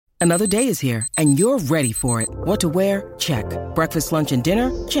Another day is here, and you're ready for it. What to wear? Check. Breakfast, lunch, and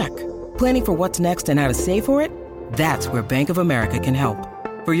dinner? Check. Planning for what's next and how to save for it? That's where Bank of America can help.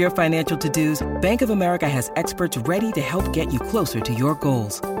 For your financial to-dos, Bank of America has experts ready to help get you closer to your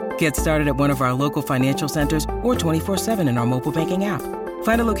goals. Get started at one of our local financial centers or 24/7 in our mobile banking app.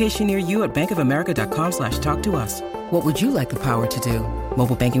 Find a location near you at bankofamerica.com/talktous. What would you like the power to do?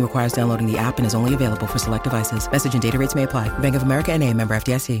 Mobile banking requires downloading the app and is only available for select devices. Message and data rates may apply. Bank of America N.A., member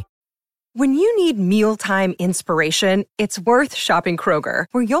FDIC. When you need mealtime inspiration, it's worth shopping Kroger,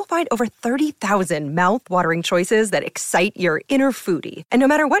 where you'll find over 30,000 mouth-watering choices that excite your inner foodie. And no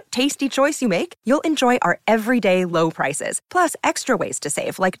matter what tasty choice you make, you'll enjoy our everyday low prices, plus extra ways to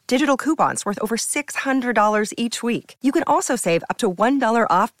save, like digital coupons worth over $600 each week. You can also save up to $1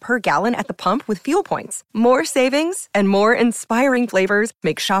 off per gallon at the pump with fuel points. More savings and more inspiring flavors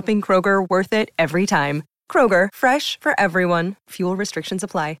make shopping Kroger worth it every time. Kroger, fresh for everyone. Fuel restrictions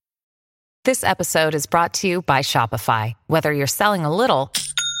apply. This episode is brought to you by Shopify. Whether you're selling a little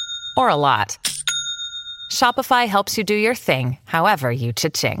or a lot, Shopify helps you do your thing, however you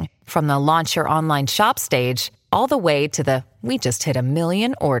cha-ching. From the launch your online shop stage, all the way to the we just hit 1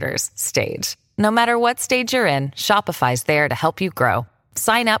 million orders stage. No matter what stage you're in, Shopify's there to help you grow.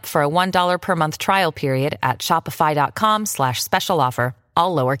 Sign up for a $1 per month trial period at shopify.com/special offer,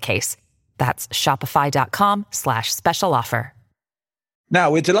 all lowercase. That's shopify.com/special offer. Now,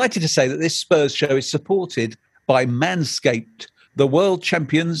 we're delighted to say that this Spurs show is supported by Manscaped, the world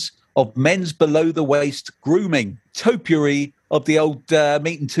champions of men's below-the-waist grooming. Topiary of the old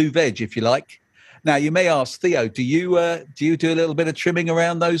meat and two veg, if you like. Now, you may ask, Theo, do you do a little bit of trimming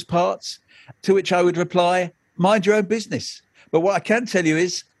around those parts? To which I would reply, mind your own business. But what I can tell you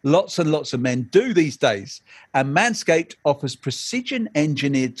is lots and lots of men do these days. And Manscaped offers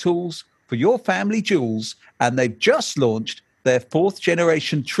precision-engineered tools for your family jewels, and they've just launched their 4th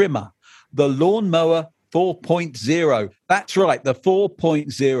generation trimmer, the Lawnmower 4.0. That's right, the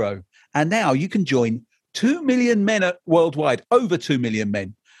 4.0. And now you can join 2 million men worldwide, over 2 million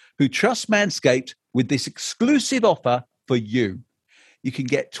men, who trust Manscaped with this exclusive offer for you. You can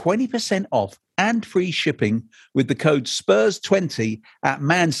get 20% off and free shipping with the code SPURS20 at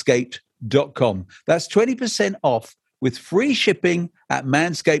manscaped.com. That's 20% off with free shipping at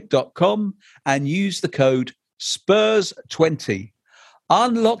manscaped.com, and use the code SPURS20.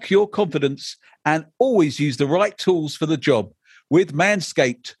 Unlock your confidence and always use the right tools for the job. With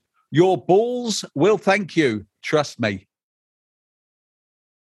Manscaped, your balls will thank you. Trust me.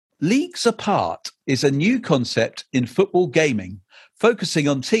 Leagues Apart is a new concept in football gaming, focusing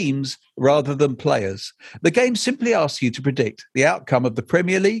on teams rather than players. The game simply asks you to predict the outcome of the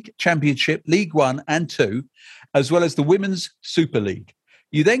Premier League, Championship, League One and Two, as well as the Women's Super League.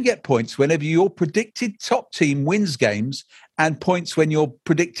 You then get points whenever your predicted top team wins games, and points when your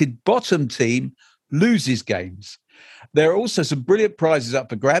predicted bottom team loses games. There are also some brilliant prizes up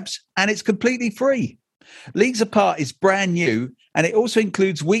for grabs, and it's completely free. Leagues Apart is brand new, and it also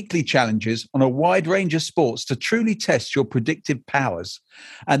includes weekly challenges on a wide range of sports to truly test your predictive powers.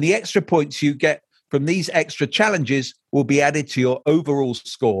 And the extra points you get from these extra challenges will be added to your overall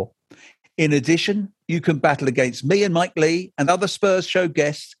score. In addition, you can battle against me and Mike Lee and other Spurs Show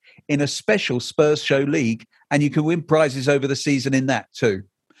guests in a special Spurs Show League, and you can win prizes over the season in that too.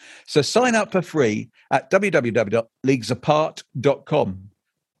 So sign up for free at www.leaguesapart.com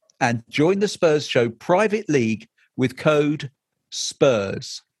and join the Spurs Show private league with code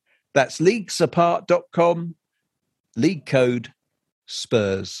SPURS. That's leaguesapart.com, league code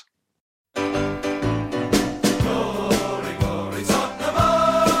SPURS.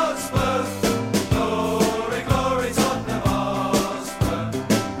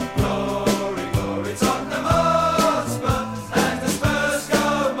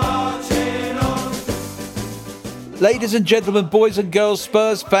 Ladies and gentlemen, boys and girls,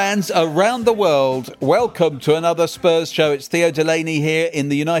 Spurs fans around the world, welcome to another Spurs show. It's Theo Delaney here in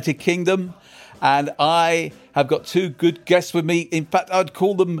the United Kingdom, and I have got two good guests with me. In fact, I'd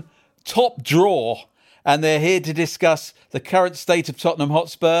call them top draw, and they're here to discuss the current state of Tottenham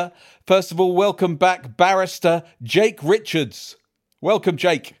Hotspur. First of all, welcome back, barrister Jake Richards. Welcome,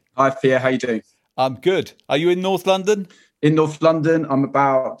 Jake. Hi, Theo. How you doing? I'm good. Are you in North London? In North London, I'm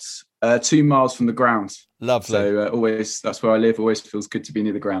about 2 miles from the ground. Lovely. So always, that's where I live. Always feels good to be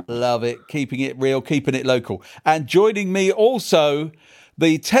near the ground. Love it. Keeping it real, keeping it local. And joining me also,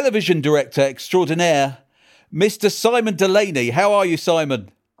 the television director extraordinaire, Mr. Simon Delaney. How are you,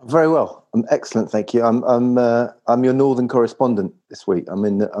 Simon? Very well. I'm excellent, thank you. I'm your northern correspondent this week. I'm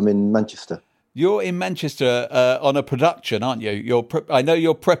in Manchester. You're in Manchester on a production, aren't you? I know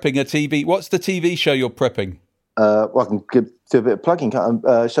you're prepping a TV. What's the TV show you're prepping? I can do a bit of plugging.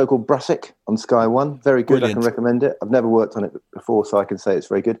 A show called Brussick on Sky One. Very good. Brilliant. I can recommend it. I've never worked on it before, so I can say it's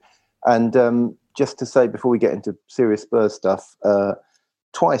very good. And just to say, before we get into serious Spurs stuff,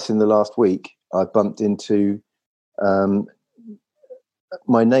 twice in the last week, I bumped into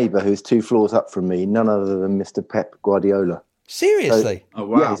my neighbour, who's 2 floors up from me, none other than Mr. Pep Guardiola. Seriously? So, oh,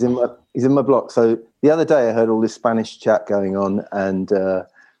 wow. Yeah, he's in my block. So the other day I heard all this Spanish chat going on, and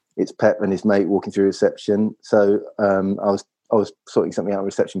it's Pep and his mate walking through reception. So I was sorting something out in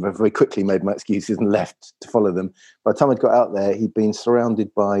reception, but I very quickly made my excuses and left to follow them. By the time I'd got out there, he'd been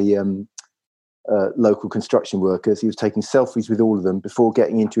surrounded by local construction workers. He was taking selfies with all of them before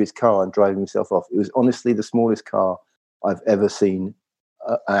getting into his car and driving himself off. It was honestly the smallest car I've ever seen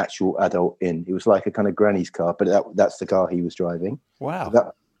an actual adult in. It was like a kind of granny's car, but that's the car he was driving.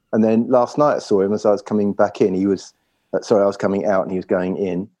 Wow. And then last night I saw him as I was coming back in. I was coming out and he was going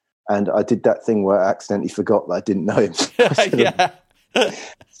in. And I did that thing where I accidentally forgot that I didn't know him. Yeah.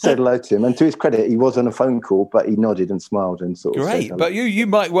 Said hello to him. And to his credit, he was on a phone call, but he nodded and smiled and sort of Great. said, but you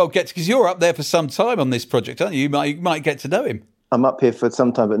might well get, because you're up there for some time on this project, aren't you? You might get to know him. I'm up here for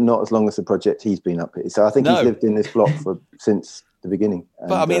some time, but not as long as the project he's been up here. So I think he's lived in this block since the beginning.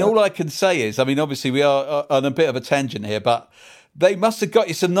 But I mean, all I can say is, obviously we are on a bit of a tangent here, but they must have got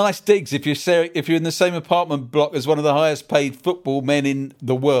you some nice digs if you're in the same apartment block as one of the highest paid football men in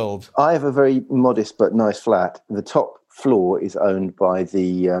the world. I have a very modest but nice flat. The top floor is owned by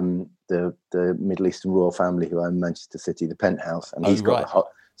the Middle Eastern royal family who own Manchester City, the penthouse, and he's got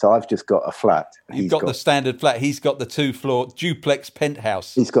so I've just got a flat. You've got the standard flat. He's got the 2-floor duplex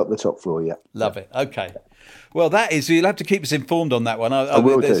penthouse. He's got the top floor, yeah. Love it. Okay. Well, you'll have to keep us informed on that one. I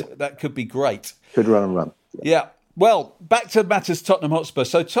will do. That could be great. Could run and run. Yeah. Well, back to matters Tottenham Hotspur.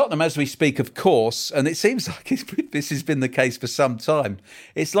 So Tottenham, as we speak, of course, and it seems like this has been the case for some time.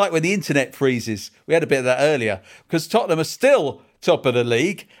 It's like when the internet freezes. We had a bit of that earlier, because Tottenham are still top of the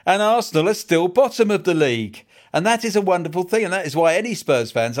league and Arsenal are still bottom of the league. And that is a wonderful thing. And that is why any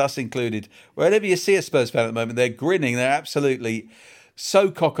Spurs fans, us included, wherever you see a Spurs fan at the moment, they're grinning. They're absolutely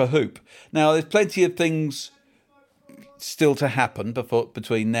so cock-a-hoop. Now, there's plenty of things still to happen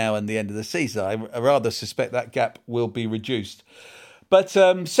between now and the end of the season. I rather suspect that gap will be reduced. But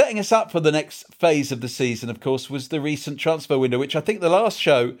setting us up for the next phase of the season, of course, was the recent transfer window, which I think the last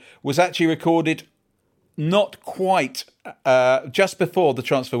show was actually recorded not quite just before the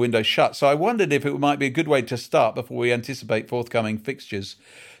transfer window shut. So I wondered if it might be a good way to start before we anticipate forthcoming fixtures,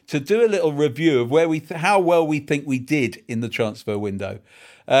 to do a little review of how well we think we did in the transfer window.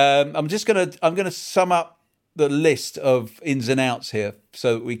 I'm going to sum up the list of ins and outs here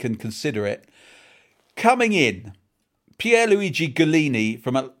so that we can consider it. Coming in, Pierluigi Gollini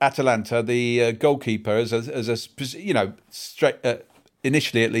from Atalanta, the goalkeeper, as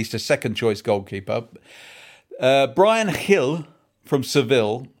initially at least a second choice goalkeeper. Brian Hill from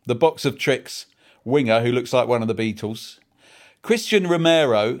Seville, the box of tricks winger who looks like one of the Beatles. Christian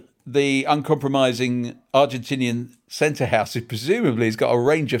Romero, the uncompromising Argentinian centre-house, who presumably has got a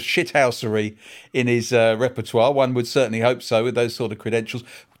range of shithousery in his repertoire. One would certainly hope so with those sort of credentials.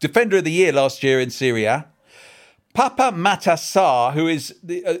 Defender of the Year last year in Serie A. Papa Matassar, who is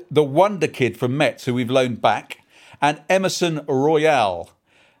the wonder kid from Metz, who we've loaned back. And Emerson Royal,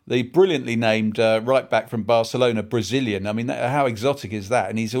 the brilliantly named right back from Barcelona, Brazilian. I mean, how exotic is that?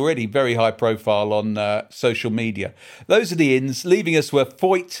 And he's already very high profile on social media. Those are the ins. Leaving us were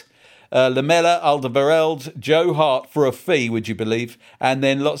Foyt, Lamela, Alderweireld, Joe Hart for a fee, would you believe? And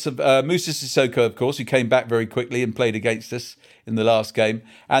then lots of Moussa Sissoko, of course, who came back very quickly and played against us in the last game.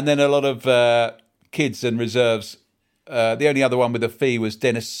 And then a lot of kids and reserves. The only other one with a fee was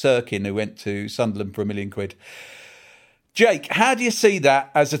Dennis Sirkin, who went to Sunderland for £1 million. Jake, how do you see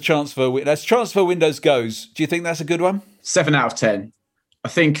that as transfer windows goes? Do you think that's a good one? 7 out of 10. I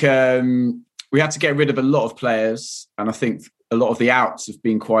think we had to get rid of a lot of players, and I think a lot of the outs have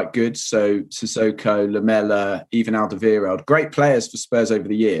been quite good. So Sissoko, Lamela, even Alderweireld, great players for Spurs over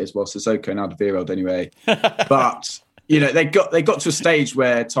the years. Well, Sissoko and Alderweireld anyway. But they got to a stage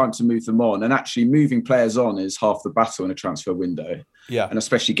where time to move them on, and actually moving players on is half the battle in a transfer window. Yeah, and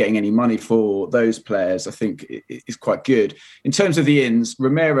especially getting any money for those players, I think is quite good. In terms of the ins,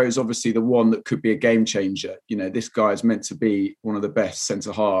 Romero is obviously the one that could be a game changer. This guy is meant to be one of the best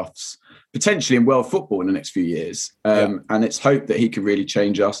centre halves, potentially in world football in the next few years. And it's hoped that he can really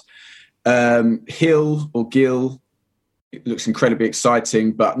change us. Hill or Gill, it looks incredibly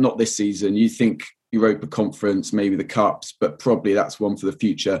exciting, but not this season. You think Europa Conference, maybe the Cups, but probably that's one for the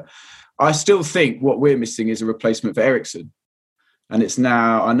future. I still think what we're missing is a replacement for Eriksen. And it's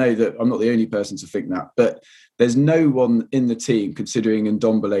now, I know that I'm not the only person to think that, but there's no one in the team, considering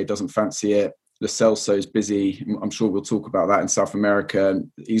Ndombele doesn't fancy it. Lo Celso's busy. I'm sure we'll talk about that in South America.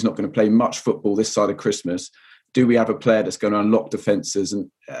 He's not going to play much football this side of Christmas. Do we have a player that's going to unlock defences? And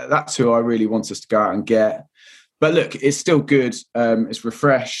that's who I really want us to go out and get. But look, it's still good. It's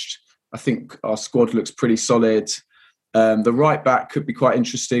refreshed. I think our squad looks pretty solid. The right back could be quite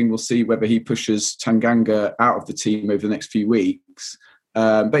interesting. We'll see whether he pushes Tanganga out of the team over the next few weeks.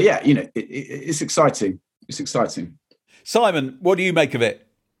 But yeah, it's exciting. It's exciting. Simon, what do you make of it?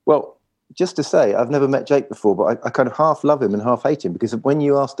 Well, just to say, I've never met Jake before, but I kind of half love him and half hate him, because when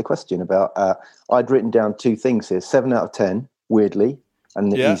you asked the question about, I'd written down 2 things here: 7 out of 10, weirdly,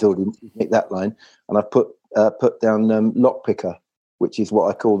 and he's already hit that line, and I've put down lockpicker, which is what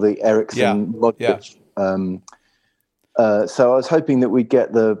I call the Ericsson Modric. So I was hoping that we'd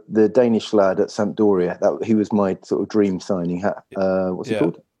get the Danish lad at Sampdoria. He was my sort of dream signing. What's he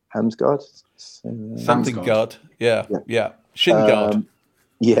called? Hamsgaard? Something guard. Yeah. Shingard.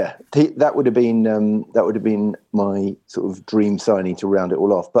 That would have been my sort of dream signing to round it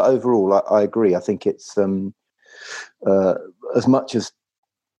all off. But overall, I agree. I think it's as much as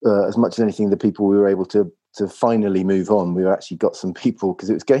anything, the people we were able to finally move on. We actually got some people, because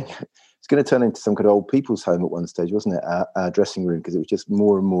it's going to turn into some kind of old people's home at one stage, wasn't it? Our dressing room, because it was just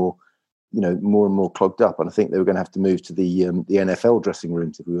more and more clogged up. And I think they were going to have to move to the NFL dressing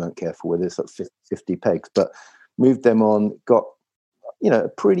rooms if we weren't careful, where there's like 50 pegs. But moved them on, got a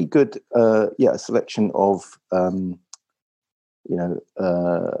pretty good selection of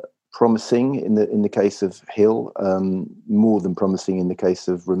promising in the case of Hill, more than promising in the case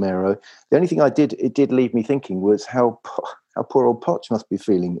of Romero. The only thing it did leave me thinking was how poor old Poch must be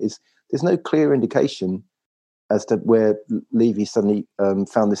feeling. There's no clear indication as to where Levy suddenly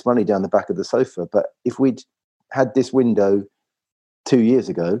found this money down the back of the sofa. But if we'd had this window 2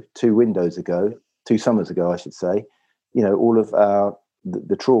 summers ago, I should say, all of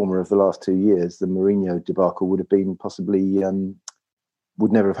the trauma of the last 2 years, the Mourinho debacle would have been possibly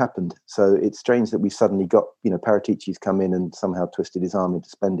would never have happened. So it's strange that we suddenly got Paratici's come in and somehow twisted his arm into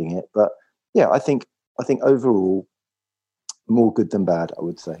spending it. But yeah, I think overall more good than bad, I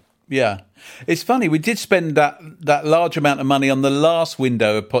would say. Yeah, it's funny. We did spend that large amount of money on the last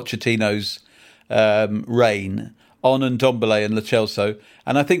window of Pochettino's reign on Ndombele and Lo Celso,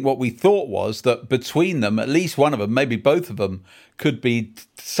 and I think what we thought was that between them, at least one of them, maybe both of them, could be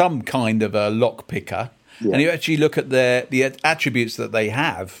some kind of a lock picker. Yeah. And you actually look at the attributes that they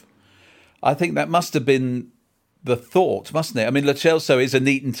have. I think that must have been the thought, mustn't it? I mean, Lo Celso is a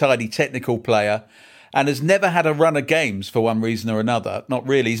neat and tidy technical player, and has never had a run of games for one reason or another. Not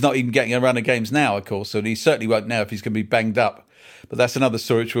really. He's not even getting a run of games now, of course, and he certainly won't now if he's going to be banged up. But that's another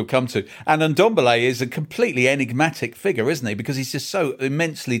story which we'll come to. And Ndombele is a completely enigmatic figure, isn't he? Because he's just so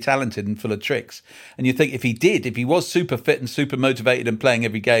immensely talented and full of tricks. And you think if he was super fit and super motivated and playing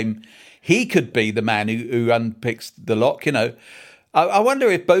every game, he could be the man who unpicks the lock, I wonder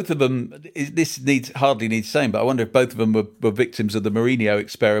if both of them, this hardly needs saying, but I wonder if both of them were victims of the Mourinho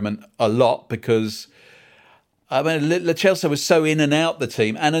experiment a lot, because I mean, Lo Celso was so in and out the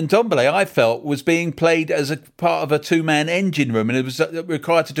team, and Ndombele, I felt, was being played as a part of a 2-man engine room, and it was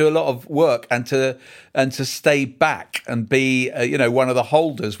required to do a lot of work and to stay back and be one of the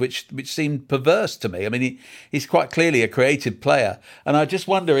holders, which seemed perverse to me. I mean, he's quite clearly a creative player, and I just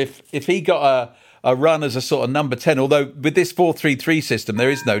wonder if he got a run as a sort of number 10. Although with this 4-3-3 system, there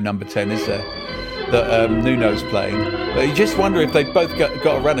is no number 10, is there? That Nuno's playing. But you just wonder if they both got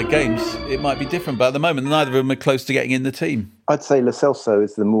a run of games, it might be different. But at the moment, neither of them are close to getting in the team. I'd say Lo Celso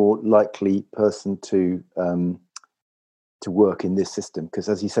is the more likely person to work in this system, because,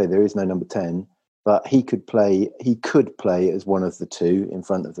 as you say, there is no number 10. But he could play as one of the two in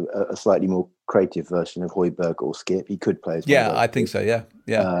front of a slightly more creative version of Højbjerg or Skip. He could play as one of those I think so. Yeah.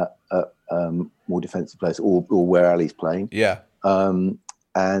 More defensive players, or where Ali's playing. Yeah.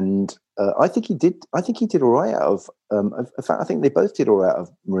 And I think he did. I think he did all right out of. In fact, I think they both did all right out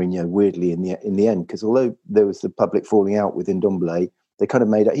of Mourinho. Weirdly, in the end, because although there was the public falling out with Ndombele, they kind of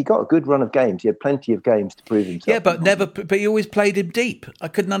made it. He got a good run of games. He had plenty of games to prove himself. Yeah, but he always played him deep. I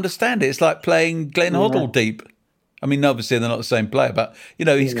couldn't understand it. It's like playing Glenn Hoddle deep. I mean, obviously they're not the same player, but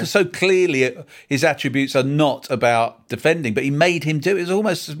he's so clearly his attributes are not about defending. But he made him do it. It's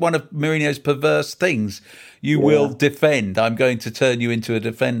almost one of Mourinho's perverse things. You will defend. I'm going to turn you into a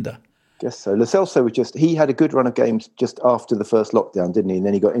defender. Guess so. Lo Celso he had a good run of games just after the first lockdown, didn't he? And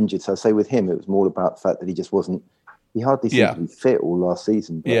then he got injured. So I say with him, it was more about the fact that he just wasn't. He hardly seemed to be fit all last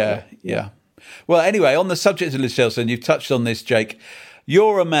season. But, yeah. Well, anyway, on the subject of Lo Celso, and you've touched on this, Jake.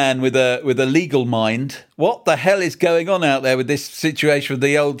 You're a man with a legal mind. What the hell is going on out there with this situation with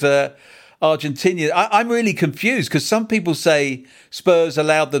the old Argentina. I'm really confused because some people say Spurs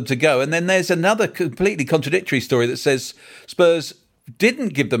allowed them to go, and then there's another completely contradictory story that says Spurs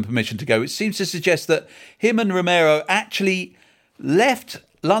didn't give them permission to go. It seems to suggest that him and Romero actually left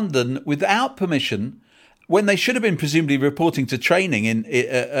London without permission when they should have been presumably reporting to training in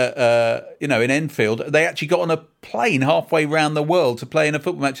Enfield. They actually got on a plane halfway around the world to play in a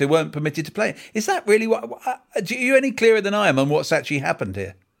football match they weren't permitted to play. Is that really what? Are you any clearer than I am on what's actually happened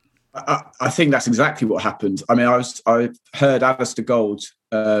here? I think that's exactly what happened. I mean, I heard Alistair Gold,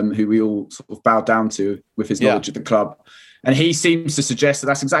 who we all sort of bowed down to with his knowledge of the club, and he seems to suggest that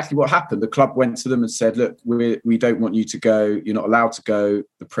that's exactly what happened. The club went to them and said, "Look, we don't want you to go. You're not allowed to go."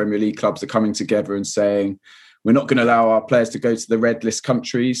 The Premier League clubs are coming together and saying, "We're not going to allow our players to go to the red list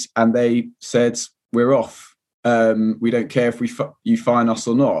countries," and they said, "We're off. We don't care if you fine us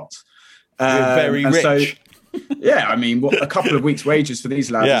or not." We're very rich. So, yeah, I mean, a couple of weeks' wages for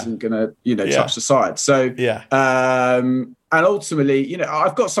these lads isn't going to, touch the side. So, and ultimately,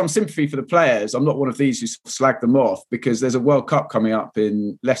 I've got some sympathy for the players. I'm not one of these who slag them off because there's a World Cup coming up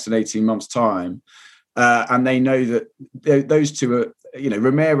in less than 18 months' time, and they know that those two are.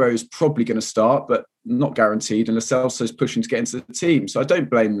 Romero's probably going to start, but not guaranteed, and Lo Celso's pushing to get into the team. So I don't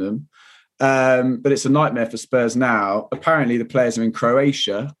blame them. But it's a nightmare for Spurs now. Apparently, the players are in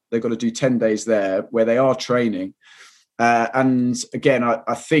Croatia. They've got to do 10 days there where they are training. And again,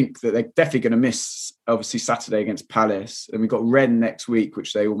 I think that they're definitely going to miss, obviously, Saturday against Palace. And we've got Rennes next week,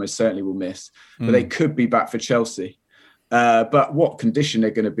 which they almost certainly will miss. But they could be back for Chelsea. But what condition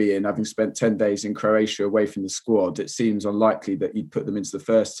they're going to be in, having spent 10 days in Croatia away from the squad, it seems unlikely that you'd put them into the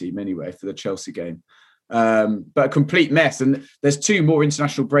first team anyway for the Chelsea game. But a complete mess. And there's 2 more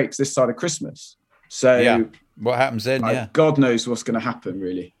international breaks this side of Christmas. So what happens then? God knows what's going to happen,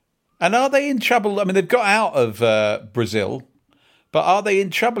 really. And are they in trouble? I mean, they've got out of Brazil, but are they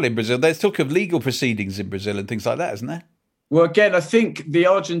in trouble in Brazil? There's talk of legal proceedings in Brazil and things like that, isn't there? Well, again, I think the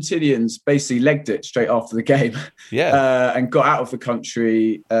Argentinians basically legged it straight after the game and got out of the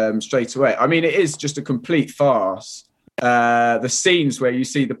country straight away. I mean, it is just a complete farce. The scenes where you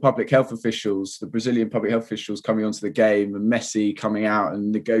see the public health officials, the Brazilian public health officials coming onto the game and Messi coming out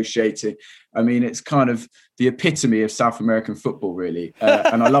and negotiating. I mean, it's kind of the epitome of South American football, really.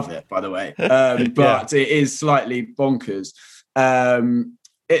 And I love it, by the way. But it is slightly bonkers.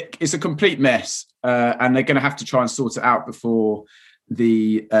 It's a complete mess. And they're going to have to try and sort it out before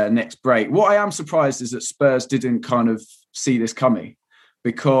the next break. What I am surprised is that Spurs didn't kind of see this coming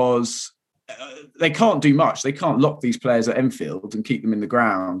because they can't do much. They can't lock these players at Enfield and keep them in the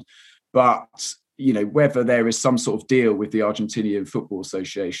ground. But, whether there is some sort of deal with the Argentinian Football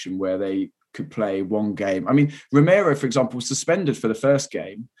Association where they could play one game. I mean, Romero, for example, was suspended for the first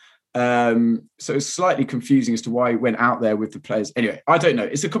game. So it's slightly confusing as to why he went out there with the players. Anyway, I don't know.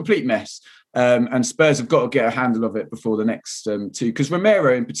 It's a complete mess. And Spurs have got to get a handle of it before the next 2. Because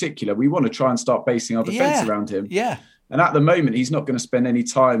Romero in particular, we want to try and start basing our defence around him. Yeah. And at the moment, he's not going to spend any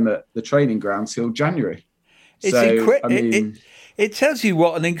time at the training ground till January. It tells you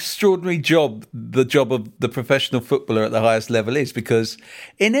what an extraordinary job the job of the professional footballer at the highest level is, because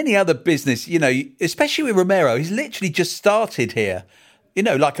in any other business, especially with Romero, he's literally just started here,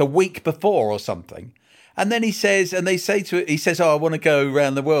 like a week before or something. And then he says, "Oh, I want to go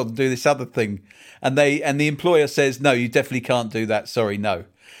around the world and do this other thing." And the employer says, "No, you definitely can't do that. Sorry, no."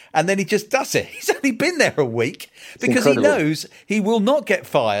 And then he just does it. He's only been there a week because he knows he will not get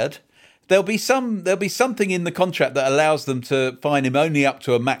fired. There'll be something in the contract that allows them to fine him only up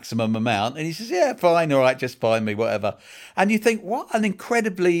to a maximum amount. And he says, "Yeah, fine, all right, just fine me, whatever." And you think, what an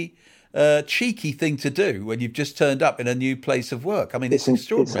incredibly cheeky thing to do when you've just turned up in a new place of work. I mean, it's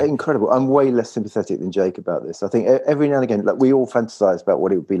extraordinary. It's incredible. I'm way less sympathetic than Jake about this. I think every now and again, like, we all fantasize about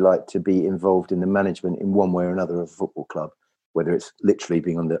what it would be like to be involved in the management in one way or another of a football club, whether it's literally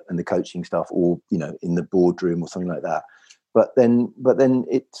being on the coaching staff or, in the boardroom or something like that. But then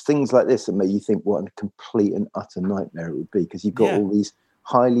it's things like this that make you think what a complete and utter nightmare it would be, because you've got all these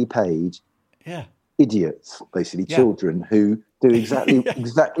highly paid idiots, basically children, who do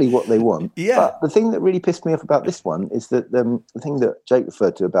exactly what they want. Yeah. But the thing that really pissed me off about this one is that the thing that Jake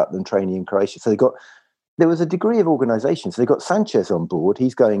referred to about them training in Croatia. So there was a degree of organisation. So they got Sanchez on board.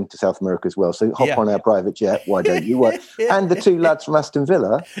 He's going to South America as well. So hop on our private jet. Why don't you? And the 2 lads from Aston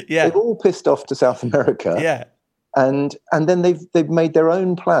Villa. Yeah. They've all pissed off to South America. Yeah. And then they've made their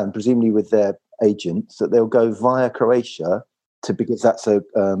own plan, presumably with their agents, that they'll go via Croatia because that's a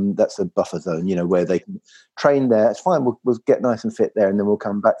buffer zone, where they can train there. It's fine. We'll get nice and fit there, and then we'll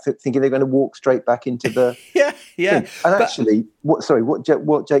come back thinking they're going to walk straight back into the thing. And actually, what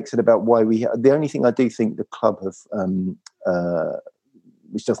Jake said about why the only thing I do think the club have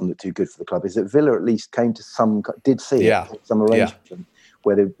which doesn't look too good for the club, is that Villa at least came to some arrangement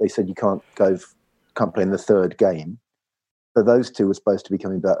where they said you can't play in the third game. So those two were supposed to be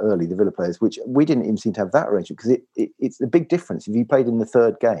coming back early, the Villa players, which we didn't even seem to have that arrangement, because it's a big difference. If you played in the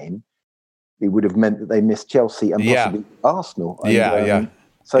third game, it would have meant that they missed Chelsea and possibly Arsenal. And,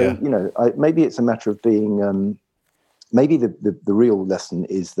 So, maybe it's a matter of being... maybe the real lesson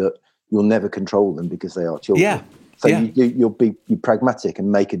is that you'll never control them because they are children. Yeah. So you'll be pragmatic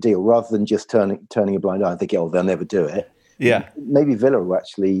and make a deal rather than just turning a blind eye and thinking, they'll never do it. Yeah. Maybe Villa were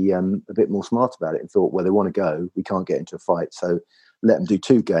actually a bit more smart about it and thought, well, they want to go. We can't get into a fight, so let them do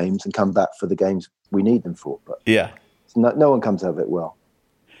 2 games and come back for the games we need them for. But no one comes out of it well.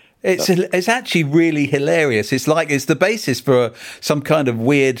 It's actually really hilarious. It's like it's the basis for some kind of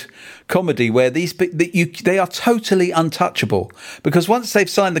weird comedy where they are totally untouchable, because once they've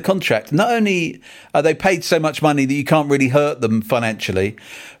signed the contract, not only are they paid so much money that you can't really hurt them financially,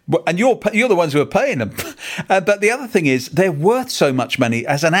 and you're the ones who are paying them, but the other thing is they're worth so much money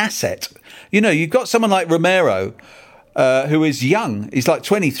as an asset. You've got someone like Romero, who is young. He's like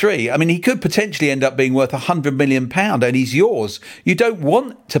 23. I mean, he could potentially end up being worth £100 million, and he's yours. You don't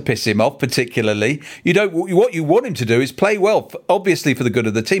want to piss him off particularly. What you want him to do is play well, obviously for the good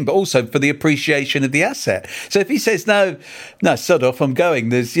of the team, but also for the appreciation of the asset. So if he says, no, sod off, I'm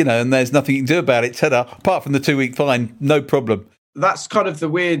going, and there's nothing you can do about it, ta-da, apart from the 2-week fine, no problem. That's kind of the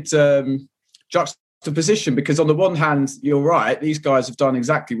weird juxtaposition, because on the one hand, you're right, these guys have done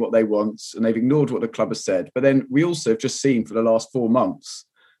exactly what they want and they've ignored what the club has said. But then we also have just seen for the last 4 months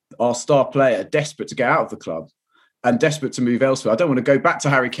our star player desperate to get out of the club and desperate to move elsewhere. I don't want to go back to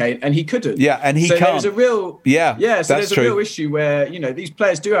Harry Kane, and he couldn't. Yeah, and he can't. There's a real there's a real issue where these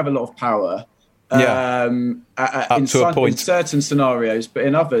players do have a lot of power. In certain scenarios, but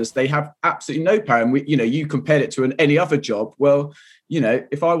in others they have absolutely no power. And you compared it to any other job. Well,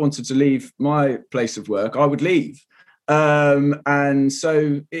 if I wanted to leave my place of work, I would leave. And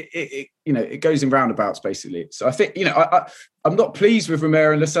so it goes in roundabouts basically. So I think I'm not pleased with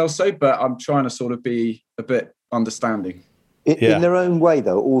Romero and Lo Celso, but I'm trying to sort of be a bit understanding. In their own way,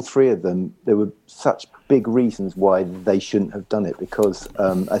 though, all 3 of them, there were such big reasons why they shouldn't have done it, because,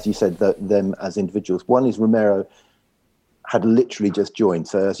 as you said, them as individuals. One is Romero had literally just joined.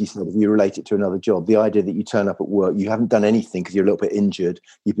 So, as you said, if you relate it to another job, the idea that you turn up at work, you haven't done anything because you're a little bit injured,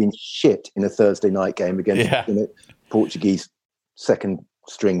 you've been shit in a Thursday night game against Portuguese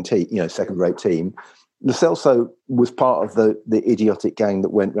second-string team, second-rate team. Lo Celso was part of the idiotic gang that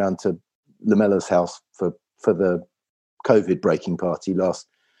went round to Lamella's house for the COVID breaking party last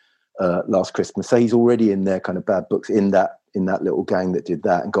Christmas. So he's already in their kind of bad books in that little gang that did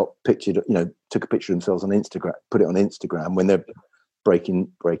that and got pictured, took a picture of themselves on Instagram, put it on Instagram when they're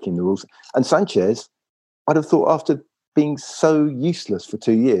breaking the rules. And Sanchez, I'd have thought, after being so useless for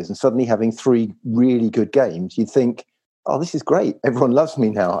 2 years and suddenly having 3 really good games, you'd think, oh, this is great. Everyone loves me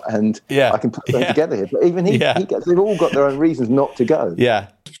now, and I can put them together here. But even they've all got their own reasons not to go. Yeah.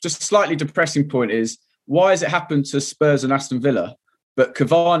 Just a slightly depressing point is, why has it happened to Spurs and Aston Villa, but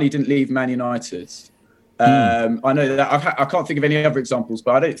Cavani didn't leave Man United? I know that I can't think of any other examples,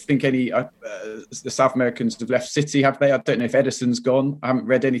 but I don't think any the South Americans have left City, have they? I don't know if Edison's gone. I haven't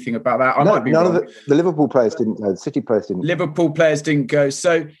read anything about that. I might be wrong. None of the Liverpool players didn't go. The City players didn't. Liverpool players didn't go.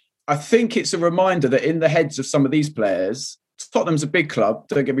 So I think it's a reminder that in the heads of some of these players, Tottenham's a big club,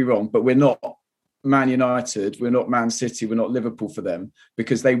 don't get me wrong, but we're not Man United, we're not Man City, we're not Liverpool for them,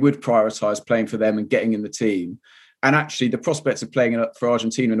 because they would prioritise playing for them and getting in the team. And actually the prospects of playing for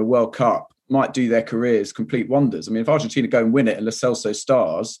Argentina in a World Cup might do their careers complete wonders. I mean, if Argentina go and win it and Lo Celso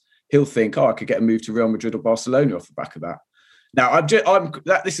stars, he'll think, I could get a move to Real Madrid or Barcelona off the back of that. Now,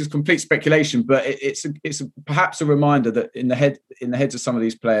 this is complete speculation, but it's perhaps a reminder that in the heads of some of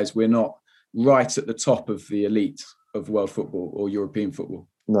these players, we're not right at the top of the elite of world football or European football.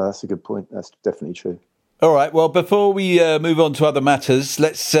 No, that's a good point. That's definitely true. All right. Well, before we move on to other matters,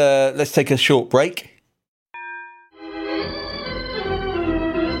 let's take a short break.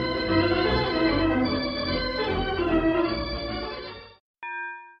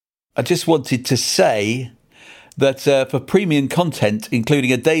 I just wanted to say that for premium content,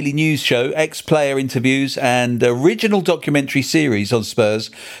 including a daily news show, ex-player interviews and original documentary series on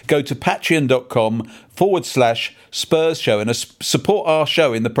Spurs, go to patreon.com/Spurs Show and support our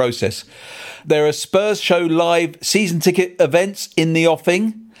show in the process. There are Spurs Show live season ticket events in the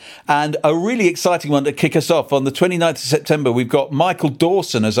offing, and a really exciting one to kick us off. On the 29th of September, we've got Michael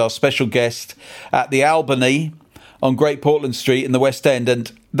Dawson as our special guest at the Albany on Great Portland Street in the West End,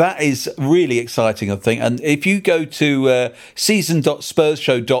 and that is really exciting, I think. And if you go to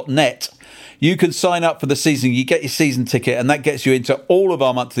season.spursshow.net, you can sign up for the season. You get your season ticket, and that gets you into all of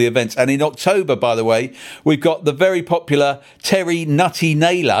our monthly events. And in October, by the way, we've got the very popular Terry Nutty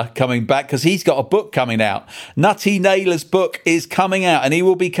Naylor coming back because he's got a book coming out. Nutty Naylor's book is coming out, and he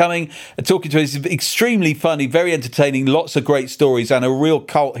will be coming and talking to us. He's extremely funny, very entertaining, lots of great stories, and a real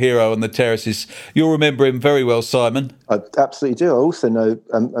cult hero on the terraces. You'll remember him very well, Simon. I absolutely do. I also know,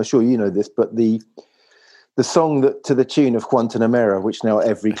 I'm sure you know this, but the song that to the tune of Guantanamera, which now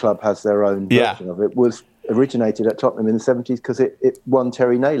every club has their own version of it, was originated at Tottenham in the 70s because it won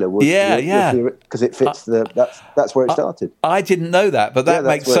Terry Naylor. Because it fits that's where it started. I didn't know that, but that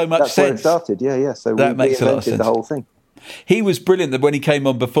makes so much sense. Where it started, yeah. So that makes a lot of sense. The whole thing. He was brilliant when he came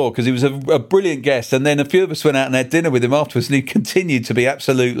on before because he was a brilliant guest, and then a few of us went out and had dinner with him afterwards, and he continued to be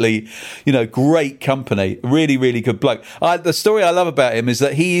absolutely, great company. Really, really good bloke. The story I love about him is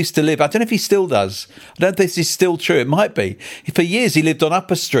that he used to live, I don't know if he still does, I don't think this is still true, it might be. For years he lived on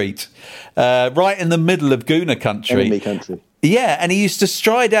Upper Street, right in the middle of Gooner country. Enemy country. Yeah, and he used to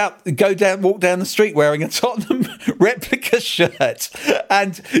walk down the street wearing a Tottenham replica shirt.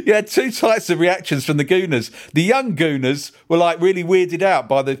 And you had two types of reactions from the Gooners. The young Gooners were like really weirded out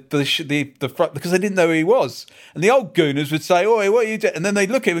by the front because they didn't know who he was. And the old Gooners would say, "Oi, what are you doing?" And then they'd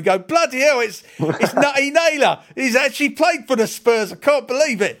look at him and go, "Bloody hell, it's Nutty Naylor. He's actually played for the Spurs. I can't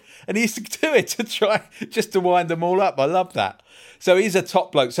believe it." And he used to do it to try just to wind them all up. I love that. So he's a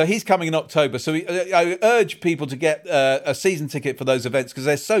top bloke. So he's coming in October. So I urge people to get a season ticket for those events because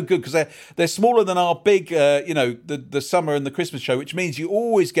they're so good because they're smaller than our big, the summer and the Christmas show, which means you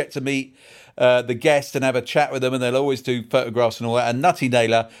always get to meet the guest and have a chat with them, and they'll always do photographs and all that. And Nutty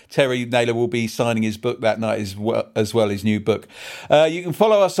Naylor, Terry Naylor, will be signing his book that night as well, his new book. You can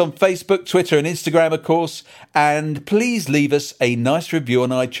follow us on Facebook, Twitter and Instagram, of course. And please leave us a nice review on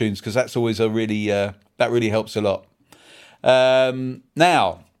iTunes because that's always that really helps a lot.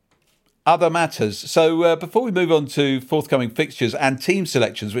 Now, other matters. So before we move on to forthcoming fixtures and team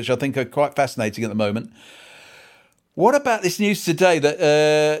selections, which I think are quite fascinating at the moment, what about this news today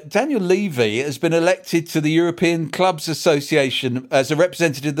that Daniel Levy has been elected to the European Clubs Association as a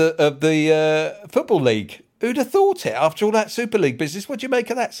representative of the Football League? Who'd have thought it after all that Super League business? What do you make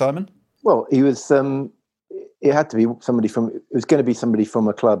of that, Simon? Well, he was. It had to be somebody from. It was going to be somebody from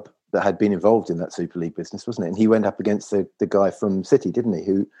a club that had been involved in that Super League business, wasn't it? And he went up against the guy from City, didn't he?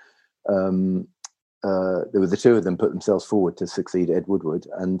 Who there were the two of them put themselves forward to succeed Ed Woodward,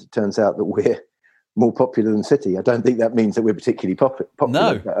 and it turns out that we're more popular than City. I don't think that means that we're particularly popular.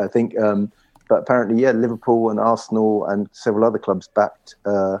 No, I think, but apparently, Liverpool and Arsenal and several other clubs backed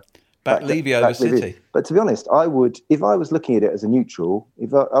Levy over City. But to be honest, I would, if I was looking at it as a neutral,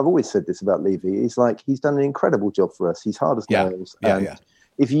 I've always said this about Levy, he's done an incredible job for us. He's hard as nails.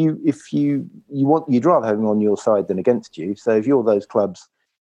 If you want, you'd rather have him on your side than against you. So if you're those clubs,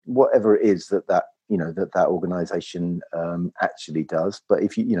 whatever it is that organisation actually does, but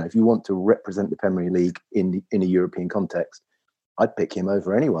if you want to represent the Premier League in a European context, I'd pick him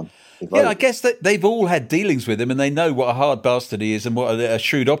over anyone. I guess that they've all had dealings with him and they know what a hard bastard he is and what a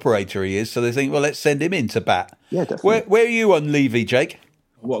shrewd operator he is. So they think, well, let's send him in to bat. Yeah, definitely. Where are you on Levy, Jake?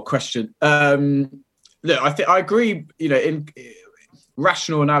 What a question. Look, I agree. In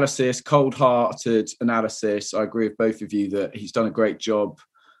rational analysis, cold-hearted analysis, I agree with both of you that he's done a great job.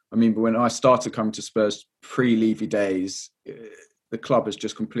 I mean, but when I started coming to Spurs pre-Levy days, the club has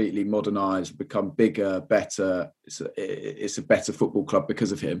just completely modernised, become bigger, better. It's a better football club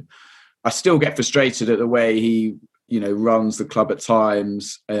because of him. I still get frustrated at the way he, runs the club at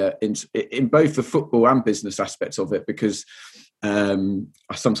times in both the football and business aspects of it, because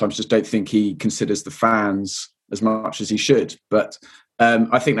I sometimes just don't think he considers the fans as much as he should. But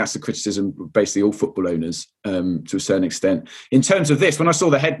I think that's the criticism of basically all football owners to a certain extent. In terms of this, when I saw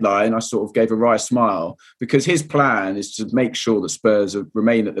the headline, I sort of gave a wry smile because his plan is to make sure that Spurs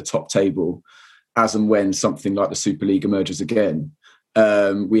remain at the top table as and when something like the Super League emerges again.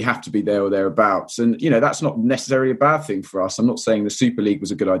 We have to be there or thereabouts. And, that's not necessarily a bad thing for us. I'm not saying the Super League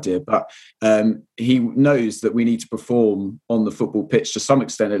was a good idea, but he knows that we need to perform on the football pitch to some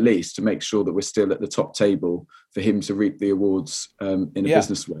extent, at least, to make sure that we're still at the top table for him to reap the awards in a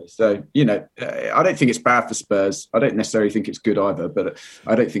business way. So, I don't think it's bad for Spurs. I don't necessarily think it's good either, but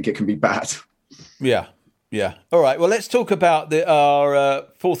I don't think it can be bad. Yeah. All right. Well, let's talk about our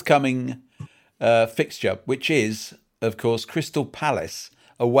forthcoming fixture, which is, of course, Crystal Palace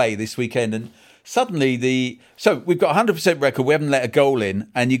away this weekend. And suddenly so we've got 100% record. We haven't let a goal in.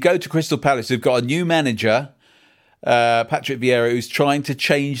 And you go to Crystal Palace, who've got a new manager, Patrick Vieira, who's trying to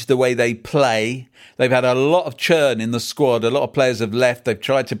change the way they play. They've had a lot of churn in the squad. A lot of players have left. They've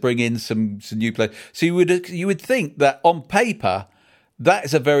tried to bring in some new players. So you would think that on paper, that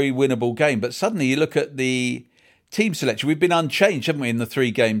is a very winnable game. But suddenly you look at the team selection. We've been unchanged, haven't we, in the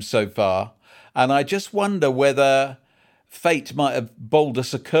 3 games so far? And I just wonder whether fate might have bowled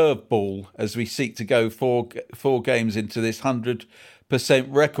us a curveball as we seek to go four games into this 100%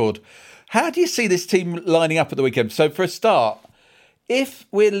 record. How do you see this team lining up at the weekend? So for a start, if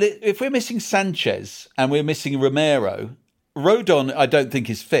we're missing Sanchez and we're missing Romero, Rodon I don't think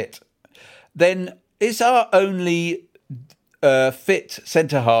is fit, then is our only fit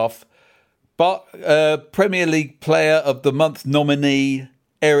centre-half but Premier League Player of the Month nominee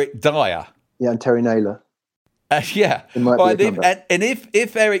Eric Dyer? Yeah, and Terry Naylor. Yeah. And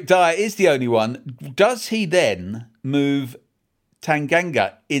if Eric Dyer is the only one, does he then move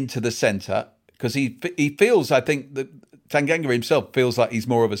Tanganga into the centre? Because he feels, I think, that Tanganga himself feels like he's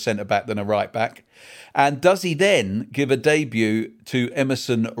more of a centre-back than a right-back. And does he then give a debut to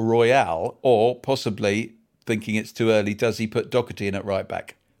Emerson Royale, or possibly, thinking it's too early, does he put Doherty in at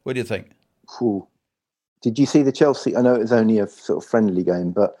right-back? What do you think? Ooh. Did you see the Chelsea? I know it was only a sort of friendly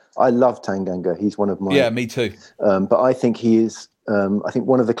game, but I love Tanganga. He's one of my... Yeah, me too. But I think he is... I think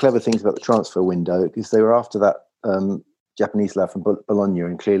one of the clever things about the transfer window is they were after that Japanese lad from Bologna,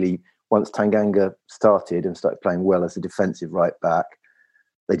 and clearly once Tanganga started and started playing well as a defensive right back,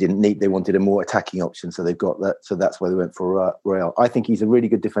 they wanted a more attacking option, so they've got that. So that's why they went for Royale. I think he's a really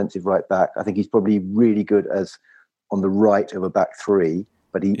good defensive right back. I think he's probably really good as on the right of a back 3.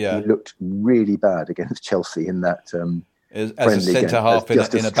 But he looked really bad against Chelsea in that as a centre half in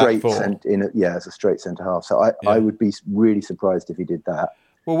a back 4. As a straight centre half. So I would be really surprised if he did that.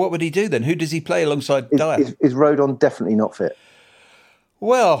 Well, what would he do then? Who does he play alongside Dyer? Is Rodon definitely not fit?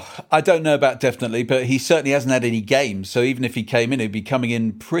 Well, I don't know about definitely, but he certainly hasn't had any games. So even if he came in, he'd be coming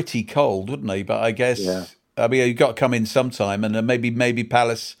in pretty cold, wouldn't he? But I guess, I mean, you've got to come in sometime, and maybe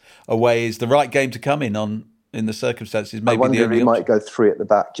Palace away is the right game to come in the circumstances. Maybe I wonder if he might go 3 at the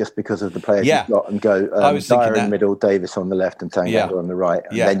back just because of the players he's got, and go Dyer in the middle, Davis on the left, and Tanganga on the right.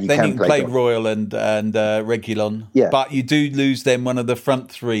 And then you can play Royal and Reguilon. Yeah. But you do lose then one of the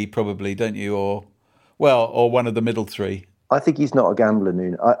front 3 probably, don't you? Or one of the middle 3. I think he's not a gambler,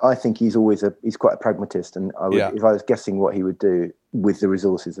 Noon. I think he's quite a pragmatist, and if I was guessing what he would do with the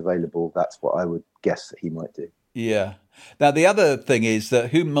resources available, that's what I would guess that he might do. Yeah. Now, the other thing is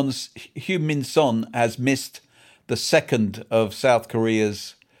that Heung-min Son has missed the second of South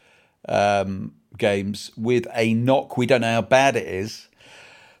Korea's games with a knock. We don't know how bad it is.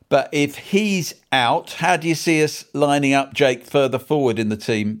 But if he's out, how do you see us lining up, Jake, further forward in the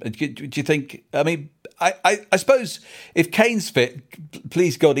team? Do you think... I mean, I suppose if Kane's fit,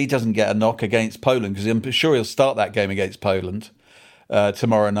 please God, he doesn't get a knock against Poland, because I'm sure he'll start that game against Poland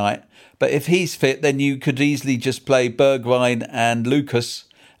tomorrow night. But if he's fit, then you could easily just play Bergwijn and Lucas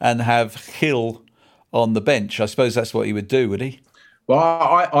and have Hill on the bench. I suppose that's what he would do, would he? Well,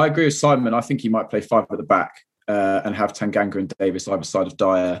 I agree with Simon. I think he might play 5 at the back and have Tanganga and Davis either side of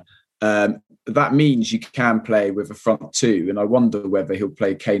Dyer. That means you can play with a front 2, and I wonder whether he'll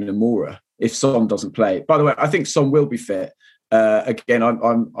play Kane and Moura if Son doesn't play. By the way, I think Son will be fit. Again,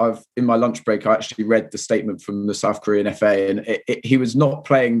 I've in my lunch break, I actually read the statement from the South Korean FA, and he was not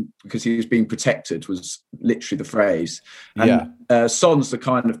playing because he was being protected, was literally the phrase. And Son's the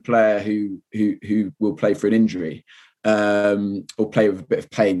kind of player who will play for an injury or play with a bit of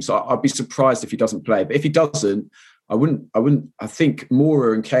pain. So I'd be surprised if he doesn't play. But if he doesn't, I wouldn't. I think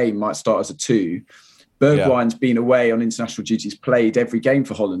Moura and Kane might start as a 2. Bergwijn's been away on international duties, played every game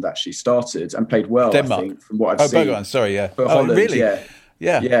for Holland, actually started and played well, Denmark. I think, from what I've seen. Bergwijn, sorry, yeah. For Holland, really?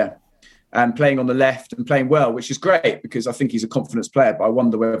 Yeah. And playing on the left and playing well, which is great because I think he's a confidence player. But I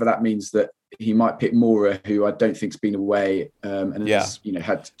wonder whether that means that he might pick Moura, who I don't think's been away and has,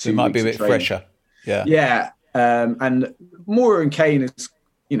 had 2 He might weeks be a bit of training. fresher. Yeah. Yeah. And Moura and Kane is,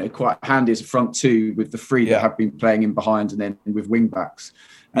 quite handy as a front 2 with the 3 that have been playing in behind and then with wing backs.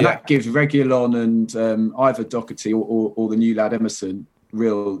 And that gives Reguilon and either Doherty or the new lad Emerson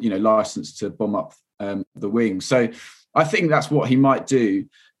real, license to bomb up the wing. So I think that's what he might do.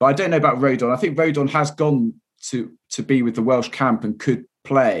 But I don't know about Rodon. I think Rodon has gone to be with the Welsh camp and could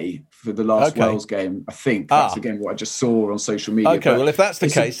play for the last Wales game. I think that's again what I just saw on social media. Okay, well, if that's the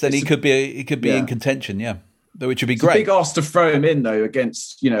case, then he could be in contention. Yeah, which would be great. It's a big ask to throw him in though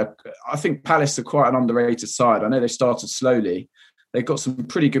against. I think Palace are quite an underrated side. I know they started slowly. They've got some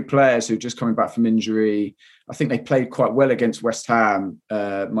pretty good players who are just coming back from injury. I think they played quite well against West Ham.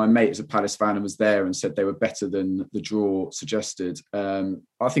 My mate is a Palace fan and was there and said they were better than the draw suggested.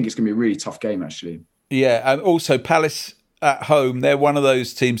 I think it's going to be a really tough game, actually. Yeah, and also Palace at home, they're one of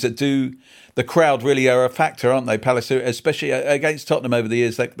those teams that the crowd really are a factor, aren't they? Palace, especially against Tottenham over the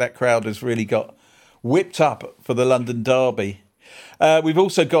years, that crowd has really got whipped up for the London derby. We've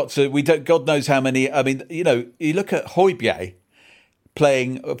also got to, God knows how many. I mean, you know, you look at Højbjerg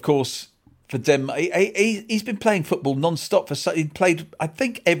playing, of course, for Denmark. He's been playing football non-stop. He played, I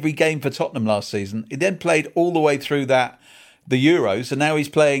think, every game for Tottenham last season. He then played all the way through the Euros, and now he's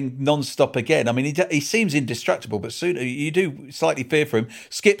playing non-stop again. I mean, he seems indestructible, but soon you do slightly fear for him.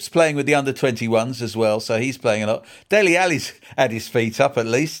 Skip's playing with the under-21s as well, so he's playing a lot. Dele Alli's had his feet up at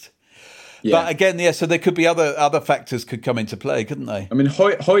least. Yeah. But again, so there could be other factors could come into play, couldn't they? I mean,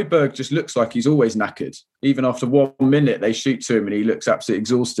 Højbjerg just looks like he's always knackered. Even after 1 minute, they shoot to him and he looks absolutely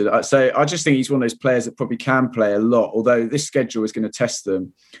exhausted. So I just think he's one of those players that probably can play a lot, although this schedule is going to test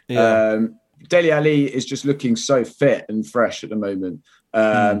them. Yeah. Dele Alli is just looking so fit and fresh at the moment.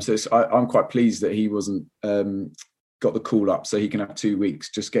 So I'm quite pleased that he wasn't got the call up so he can have 2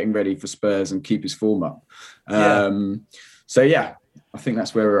 weeks just getting ready for Spurs and keep his form up. So, I think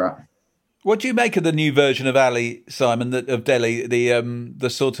that's where we're at. What do you make of the new version of Ali, Simon, of Dele, the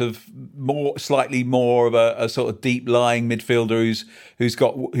sort of slightly more of a sort of deep lying midfielder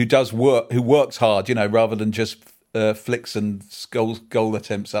who works hard, you know, rather than just flicks and goal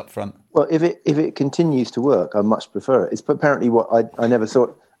attempts up front? Well, if it continues to work, I much prefer it. It's apparently what I never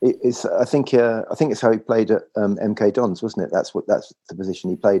thought. I think it's how he played at MK Dons, wasn't it? That's the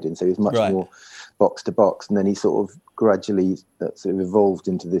position he played in. So he was much more box to box, and then he sort of gradually sort of evolved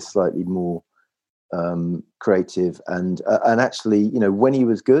into this slightly more creative and actually, you know, when he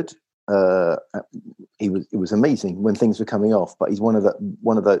was good, it was amazing when things were coming off. But he's one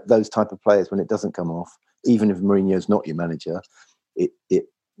of those type of players when it doesn't come off, even if Mourinho's not your manager, it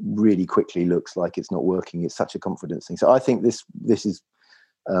really quickly looks like it's not working. It's such a confidence thing. So I think this is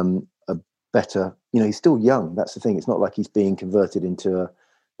a better, you know, he's still young. That's the thing. It's not like he's being converted into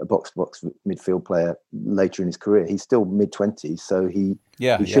a box-to-box midfield player later in his career. He's still mid-20s, so he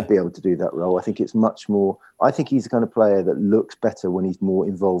should be able to do that role. I think it's much more. I think he's the kind of player that looks better when he's more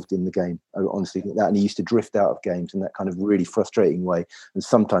involved in the game. I honestly think that. And he used to drift out of games in that kind of really frustrating way. And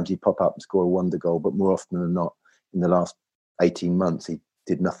sometimes he'd pop up and score a wonder goal, but more often than not, in the last 18 months, he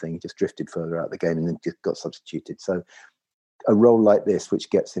did nothing. He just drifted further out of the game and then just got substituted. So a role like this,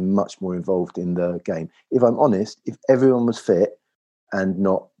 which gets him much more involved in the game. If I'm honest, if everyone was fit and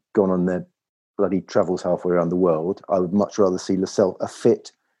not gone on their bloody travels halfway around the world, I would much rather see a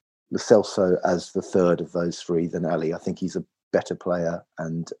fit Lo Celso as the third of those three than Ali. I think he's a better player,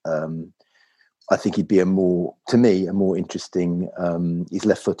 and I think he'd be a more interesting. He's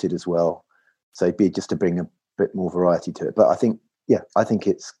left-footed as well, so it'd be just to bring a bit more variety to it. But I think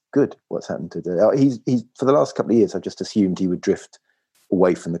it's good what's happened to do. He's for the last couple of years, I've just assumed he would drift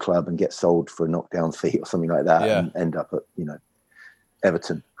away from the club and get sold for a knockdown fee or something like that, and end up at, you know,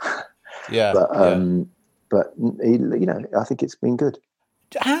 Everton. But he, you know, I think it's been good.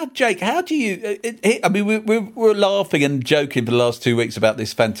 Jake, how do you? I mean, we're laughing and joking for the last 2 weeks about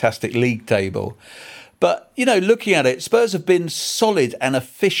this fantastic league table, but you know, looking at it, Spurs have been solid and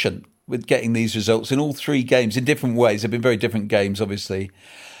efficient with getting these results in all three games in different ways. They've been very different games, obviously.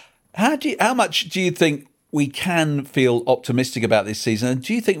 How much do you think we can feel optimistic about this season, and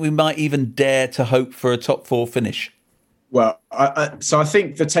do you think we might even dare to hope for a top four finish? Well, so I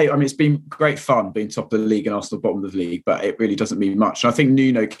think the tape, I mean, it's been great fun being top of the league and Arsenal bottom of the league, but it really doesn't mean much. And I think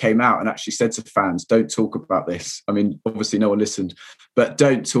Nuno came out and actually said to fans, don't talk about this. I mean, obviously no one listened, but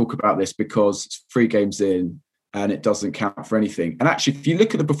don't talk about this because it's 3 games in and it doesn't count for anything. And actually, if you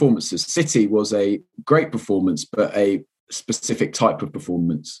look at the performances, City was a great performance, but a specific type of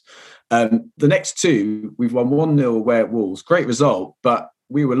performance. The next 2, we've won 1-0 away at Wolves. Great result, but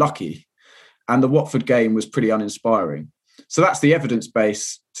we were lucky. And the Watford game was pretty uninspiring. So that's the evidence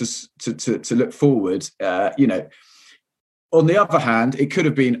base to look forward. You know, on the other hand, it could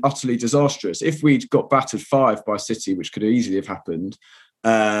have been utterly disastrous if we'd got battered 5 by City, which could easily have happened,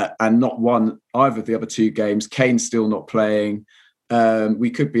 and not won either of the other 2 games. Kane's still not playing. We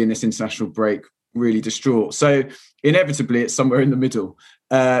could be in this international break really distraught. So inevitably, it's somewhere in the middle.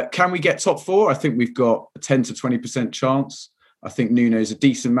 Can we get top 4? I think we've got a 10 to 20% chance. I think Nuno's a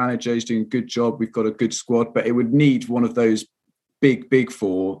decent manager. He's doing a good job. We've got a good squad, but it would need one of those big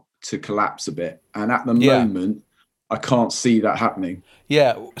 4 to collapse a bit. And at the moment, I can't see that happening.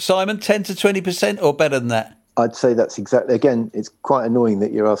 Yeah. Simon, 10 to 20% or better than that? I'd say that's exactly, again, it's quite annoying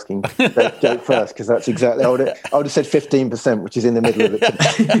that you're asking Jake first, because that's exactly, I would have said 15%, which is in the middle of it.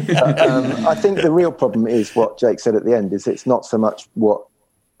 I think the real problem is what Jake said at the end, is it's not so much what,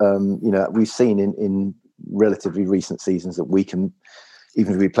 you know, we've seen in relatively recent seasons that we can,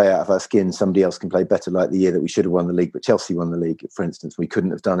 even if we play out of our skin, somebody else can play better, like the year that we should have won the league, but Chelsea won the league, for instance. We couldn't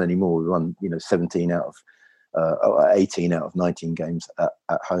have done any more. We won, you know, 18 out of 19 games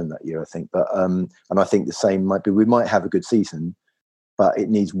at home that year, I think. But and I think the same might be, we might have a good season, but it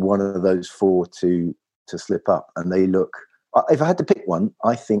needs one of those four to slip up. And they look, if I had to pick one,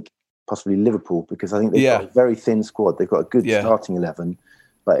 I think possibly Liverpool, because I think they've got a very thin squad. They've got a good starting 11,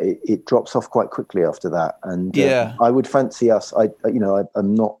 but it drops off quite quickly after that. And I would fancy us.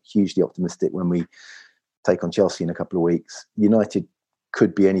 I'm not hugely optimistic when we take on Chelsea in a couple of weeks. United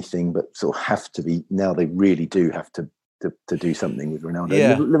could be anything, but sort of have to be. Now they really do have to do something with Ronaldo.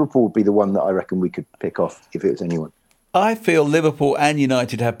 Yeah. Liverpool would be the one that I reckon we could pick off if it was anyone. I feel Liverpool and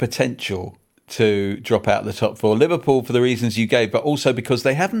United have potential to drop out of the top four. Liverpool for the reasons you gave, but also because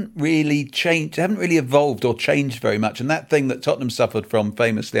they haven't really changed, they haven't really evolved or changed very much. And that thing that Tottenham suffered from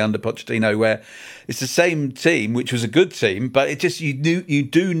famously under Pochettino, where it's the same team, which was a good team, but it just, you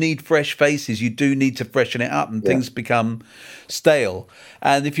do need fresh faces. You do need to freshen it up, and things become stale.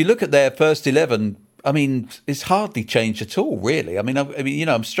 And if you look at their first 11, I mean, it's hardly changed at all, really. I mean,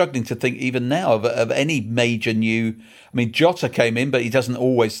 I'm struggling to think even now of any major new. I mean, Jota came in, but he doesn't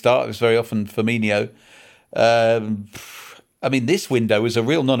always start. It was very often Firmino. I mean, this window was a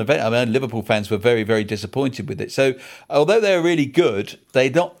real non-event. I mean, Liverpool fans were very, very disappointed with it. So, although they're really good, they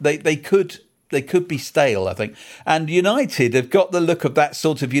could be stale, I think. And United have got the look of that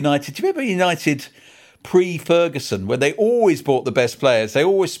sort of United. Do you remember United pre-Ferguson, when they always bought the best players, they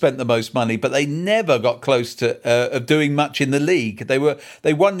always spent the most money, but they never got close to of doing much in the league.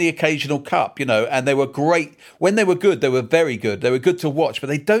 They won the occasional cup, and they were great. When they were good, they were very good. They were good to watch, but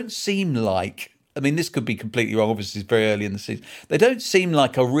they don't seem like, I mean, this could be completely wrong, obviously it's very early in the season. They don't seem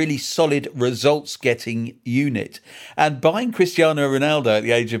like a really solid results-getting unit. And buying Cristiano Ronaldo at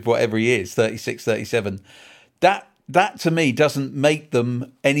the age of whatever he is, 36, 37, that to me doesn't make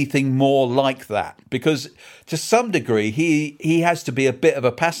them anything more like that, because to some degree he has to be a bit of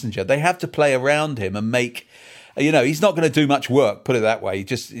a passenger. They have to play around him and make, he's not going to do much work, put it that way.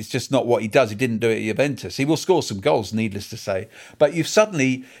 It's just not what he does. He didn't do it at Juventus. He will score some goals, needless to say. But you've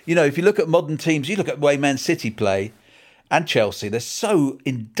suddenly, if you look at modern teams, you look at the way Man City play and Chelsea, they're so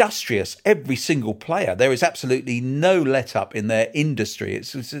industrious, every single player. There is absolutely no let-up in their industry.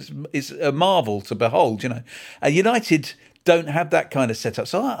 It's a marvel to behold, And United don't have that kind of setup.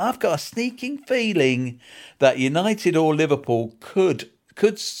 So I've got a sneaking feeling that United or Liverpool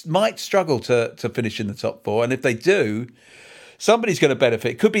might struggle to finish in the top four. And if they do, somebody's going to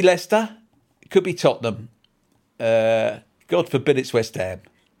benefit. It could be Leicester. It could be Tottenham. God forbid it's West Ham.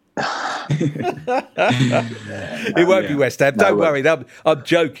 It won't be West Ham. Don't worry. I'm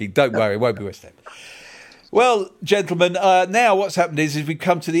joking. Don't worry. It won't be West Ham. Well, gentlemen, now what's happened is we've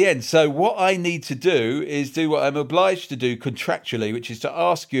come to the end. So what I need to do is do what I'm obliged to do contractually, which is to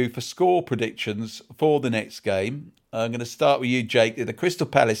ask you for score predictions for the next game. I'm going to start with you, Jake. The Crystal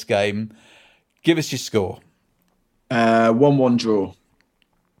Palace game. Give us your score. 1-1 draw.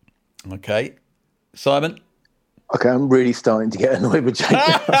 Okay. Simon? Okay, I'm really starting to get annoyed with Jake.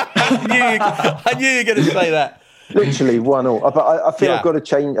 I knew you were going to say that. Literally 1-1. But I feel I've got to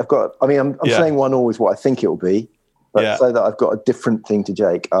change. I'm saying 1-1 is what I think it will be. But so that I've got a different thing to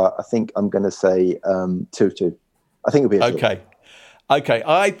Jake, I think I'm going to say 2-2. I think it'll be a draw. Okay.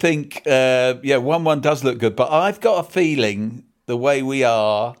 I think 1-1 does look good, but I've got a feeling the way we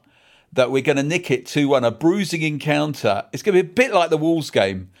are that we're going to nick it 2-1, a bruising encounter. It's going to be a bit like the Wolves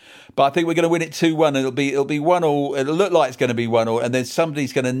game, but I think we're going to win it 2-1. And it'll be 1-1. It'll look like it's going to be 1-1, and then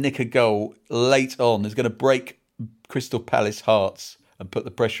somebody's going to nick a goal late on. It's going to break Crystal Palace hearts and put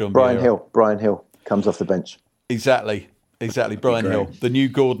the pressure on Brian Hill. Brian Hill comes off the bench. Exactly. Brian Hill, the new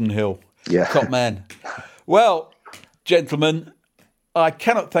Gordon Hill. Yeah, top man. Well, gentlemen, I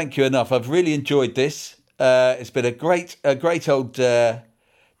cannot thank you enough. I've really enjoyed this. It's been a great old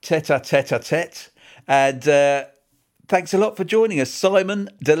tete-a-tete-a-tete. And thanks a lot for joining us. Simon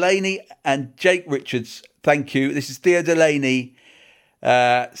Delaney and Jake Richards, thank you. This is Theo Delaney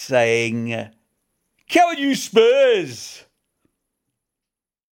saying, "Come on, you Spurs!"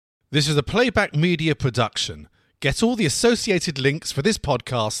 This is a Playback Media production. Get all the associated links for this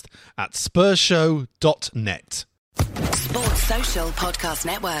podcast at spursshow.net. Sports Social Podcast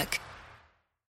Network.